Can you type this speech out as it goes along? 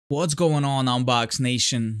What's going on, Unbox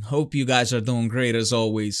Nation? Hope you guys are doing great as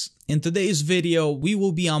always. In today's video, we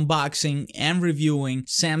will be unboxing and reviewing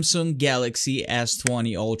Samsung Galaxy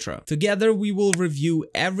S20 Ultra. Together, we will review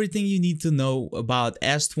everything you need to know about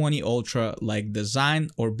S20 Ultra, like design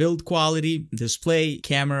or build quality, display,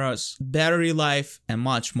 cameras, battery life, and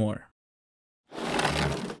much more.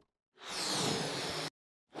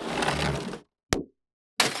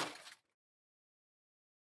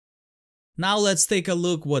 Now let's take a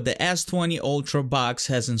look what the S20 Ultra box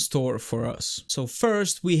has in store for us. So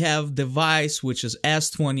first we have device, which is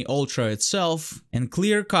S20 Ultra itself, and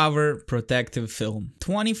clear cover protective film.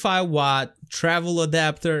 25 watt travel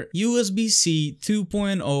adapter, USB-C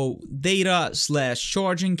 2.0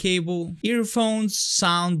 data/charging cable, earphones,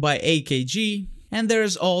 sound by AKG, and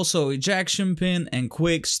there's also ejection pin and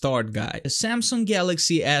quick start guide. The Samsung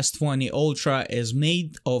Galaxy S20 Ultra is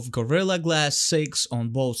made of Gorilla Glass 6 on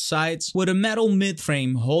both sides with a metal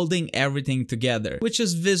mid-frame holding everything together, which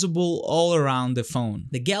is visible all around the phone.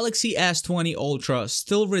 The Galaxy S20 Ultra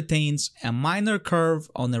still retains a minor curve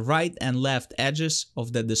on the right and left edges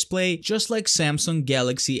of the display, just like Samsung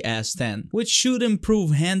Galaxy S10, which should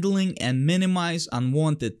improve handling and minimize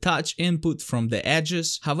unwanted touch input from the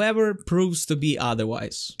edges, however proves to be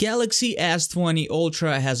otherwise. Galaxy S20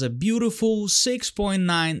 Ultra has a beautiful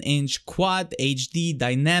 6.9-inch Quad HD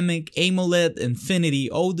Dynamic AMOLED Infinity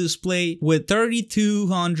O display with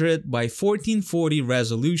 3200 by 1440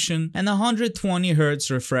 resolution and 120Hz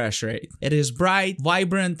refresh rate. It is bright,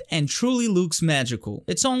 vibrant, and truly looks magical.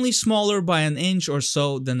 It's only smaller by an inch or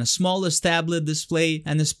so than the smallest tablet display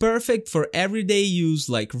and is perfect for everyday use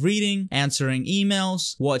like reading, answering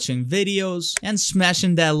emails, watching videos, and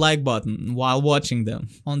smashing that like button while watching them.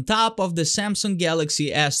 On top of the Samsung Galaxy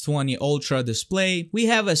S20 Ultra display, we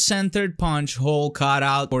have a centered punch hole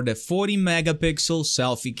cutout for the 40 megapixel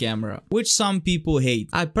selfie camera, which some people hate.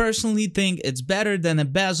 I personally think it's better than a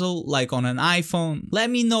bezel like on an iPhone. Let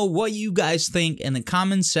me know what you guys think in the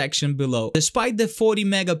comment section below. Despite the 40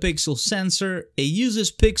 megapixel sensor, it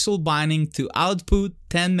uses pixel binding to output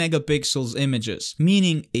 10 megapixels images,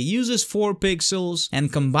 meaning it uses 4 pixels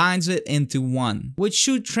and combines it into one, which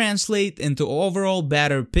should translate into overall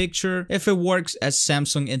better picture if it works as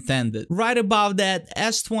Samsung intended. Right above that,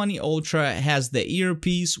 S20 Ultra has the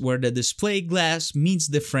earpiece where the display glass meets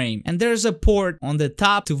the frame, and there's a port on the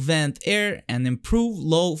top to vent air and improve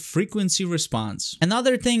low frequency response.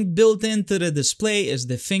 Another thing built into the display is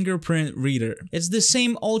the fingerprint reader. It's the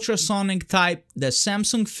same ultrasonic type that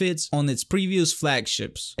Samsung fits on its previous flagship.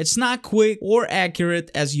 It's not quick or accurate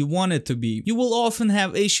as you want it to be. You will often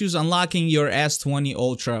have issues unlocking your S20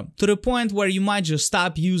 Ultra, to the point where you might just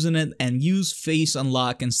stop using it and use Face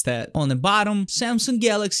Unlock instead. On the bottom, Samsung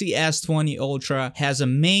Galaxy S20 Ultra has a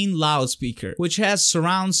main loudspeaker, which has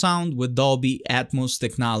surround sound with Dolby Atmos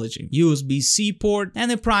technology, USB-C port,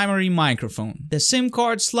 and a primary microphone. The SIM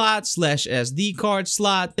card slot/SD card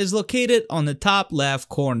slot is located on the top left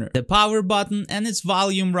corner. The power button and its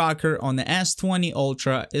volume rocker on the S20 Ultra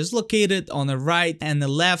is located on the right, and the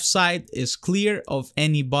left side is clear of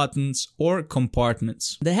any buttons or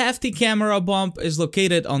compartments. The hefty camera bump is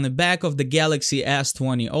located on the back of the Galaxy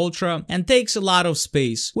S20 Ultra and takes a lot of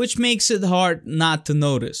space, which makes it hard not to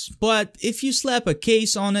notice. But if you slap a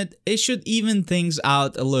case on it, it should even things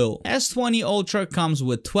out a little. S20 Ultra comes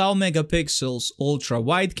with 12 megapixels ultra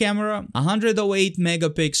wide camera, 108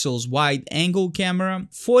 megapixels wide angle camera,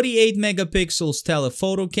 48 megapixels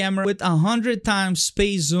telephoto camera with 100 times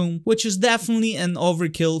space zoom, which is definitely an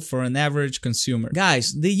overkill for an average consumer.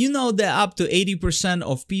 Guys, did you know that up to 80%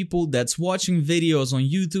 of people that's watching videos on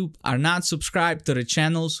YouTube are not subscribed to the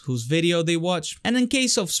channels whose video they watch? And in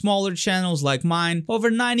case of smaller channels like mine,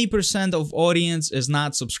 over 90% of audience is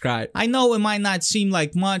not subscribed. I know it might not seem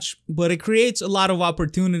like much, but it creates a lot of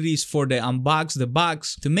opportunities for the Unbox the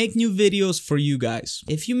Box to make new videos for you guys.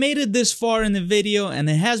 If you made it this far in the video and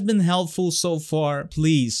it has been helpful so far,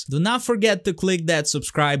 please do not forget to click that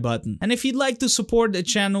subscribe button. And if you'd like to support the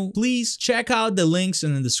channel, please check out the links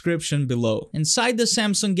in the description below. Inside the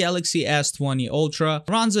Samsung Galaxy S20 Ultra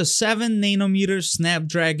runs a 7nm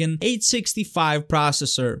Snapdragon 865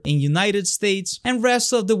 processor in United States, and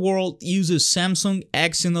rest of the world uses Samsung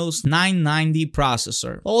Exynos 990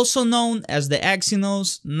 processor, also known as the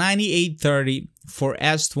Exynos 9830 for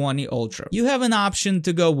S20 Ultra. You have an option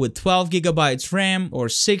to go with 12GB RAM or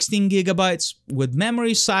 16GB with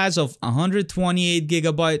memory size of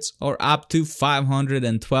 128GB or up to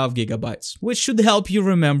 512GB, which should help you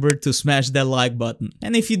remember to smash that like button.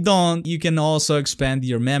 And if you don't, you can also expand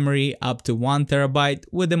your memory up to 1TB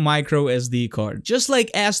with a micro SD card. Just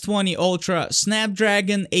like S20 Ultra,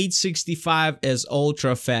 Snapdragon 865 is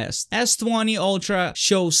ultra fast. S20 Ultra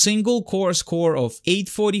shows single core score of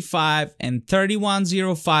 845 and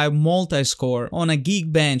 3105 multi-score on a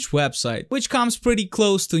Geekbench website, which comes pretty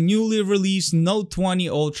close to newly released Note 20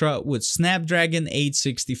 Ultra with Snapdragon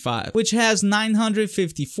 865, which has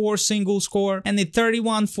 954 single score and a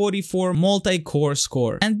 3144 multi-core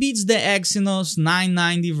score, and beats the Exynos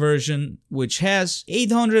 990 version, which has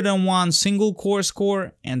 801 single core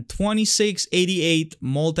score and 2688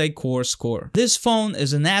 multi-core score. This phone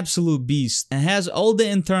is an absolute beast and has all the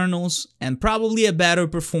internals and probably a better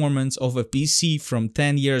performance of a PC from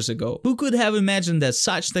 10 years ago. Who could have imagined that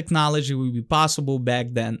such technology would be possible back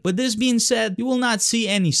then? With this being said, you will not see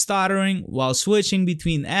any stuttering while switching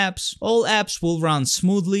between apps. All apps will run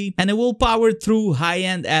smoothly and it will power through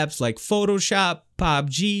high-end apps like Photoshop,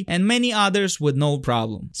 PUBG, and many others with no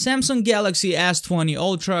problem. Samsung Galaxy S20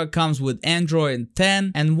 Ultra comes with Android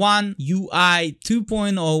 10 and One UI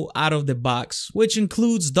 2.0 out of the box, which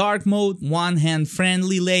includes dark mode, one-hand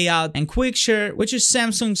friendly layout, and quick share, which is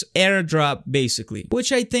Samsung's AirDrop basically,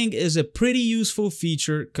 which I think is a pretty useful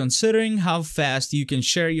feature considering how fast you can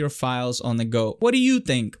share your files on the go. What do you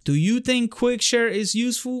think? Do you think quick share is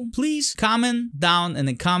useful? Please comment down in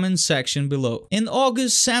the comment section below. In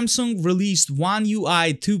August, Samsung released One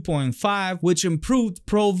UI 2.5, which improved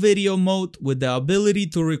Pro Video mode with the ability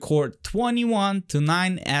to record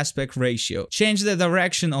 21:9 aspect ratio, change the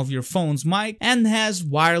direction of your phone's mic, and has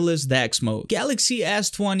wireless DeX mode. Galaxy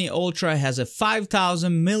S20 Ultra has a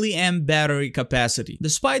 5000 mAh battery capacity.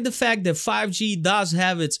 Despite the fact that 5G does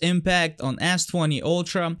have its impact on S20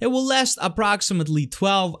 Ultra, it will last approximately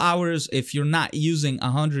 12 hours if you're not using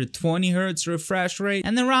 120Hz refresh rate,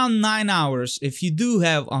 and around 9 hours if you do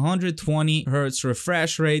have 120Hz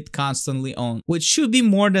refresh rate constantly on, which should be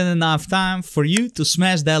more than enough time for you to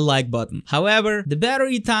smash that like button. However, the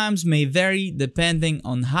battery times may vary depending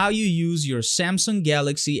on how you use your Samsung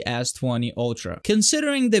Galaxy S20 Ultra.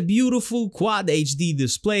 Considering the beautiful Quad HD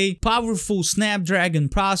display, powerful Snapdragon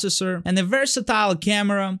processor, and a versatile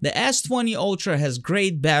camera, the S20 Ultra has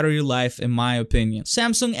great battery life in my opinion.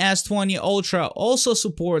 Samsung S20 Ultra also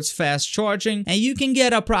supports fast charging, and you can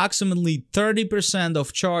get approximately 30%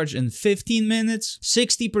 of charge in 15 minutes,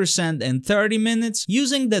 60% in 30 minutes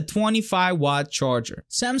using the 25-watt charger.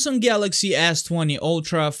 Samsung Galaxy S20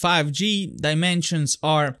 Ultra 5G dimensions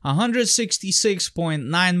are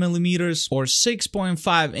 166.9mm or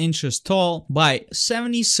 6.5 inches tall by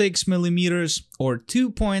 76mm or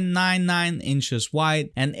 2.99 inches wide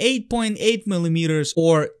and 8.8mm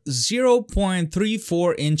or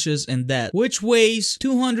 0.34 inches in depth, which weighs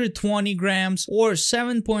 220 grams or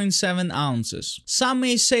 7.7 ounces. Some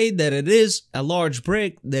may say that it is a large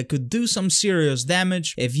brick that could do some serious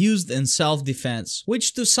damage if used in self-defense,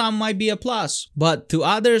 which to some might be a plus, but to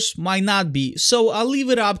others might not be. So I'll leave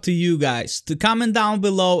it up to you guys to comment down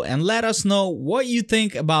below and let us know what you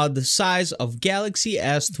think about the size of Galaxy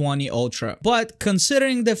S20 Ultra. But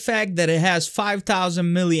considering the fact that it has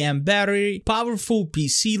 5000 mAh battery, powerful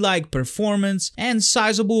PC-like performance, and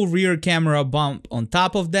sizable rear camera bump on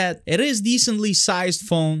top of that, it is decently sized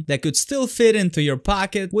phone that could still fit into your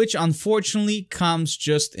pocket, which unfortunately comes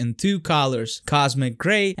just in two colors, Cosmic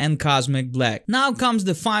Gray and Cosmic Black. Now comes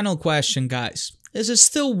the final question, guys. Is it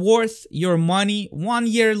still worth your money 1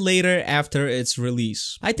 year later after its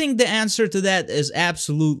release? I think the answer to that is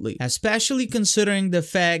absolutely, especially considering the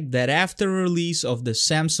fact that after release of the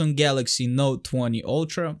Samsung Galaxy Note 20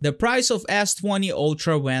 Ultra, the price of S20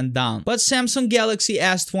 Ultra went down. But Samsung Galaxy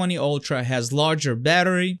S20 Ultra has larger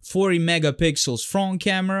battery, 40 megapixels front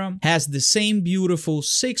camera, has the same beautiful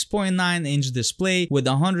 6.9-inch display with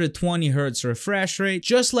 120Hz refresh rate,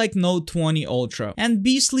 just like Note 20 Ultra, and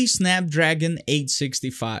beastly Snapdragon 865.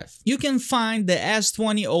 You can find the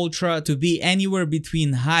S20 Ultra to be anywhere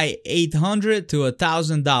between high $800 to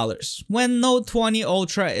 $1,000, when Note 20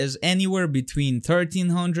 Ultra is anywhere between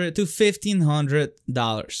 $1,300 to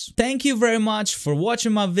 $1,500. Thank you very much for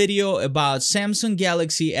watching my video about Samsung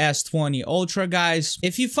Galaxy S20 Ultra, guys.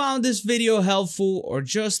 If you found this video helpful or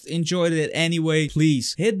just enjoyed it anyway,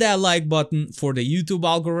 please hit that like button for the YouTube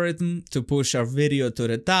algorithm to push our video to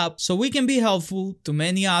the top so we can be helpful to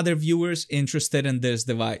many other viewers interested interested in this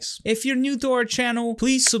device. If you're new to our channel,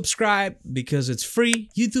 please subscribe because it's free.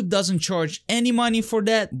 YouTube doesn't charge any money for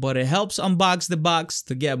that, but it helps Unbox the Box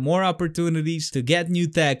to get more opportunities to get new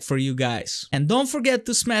tech for you guys. And don't forget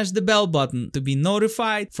to smash the bell button to be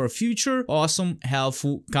notified for future awesome,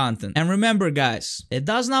 helpful content. And remember guys, it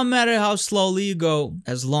does not matter how slowly you go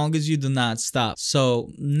as long as you do not stop. So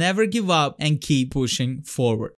never give up and keep pushing forward.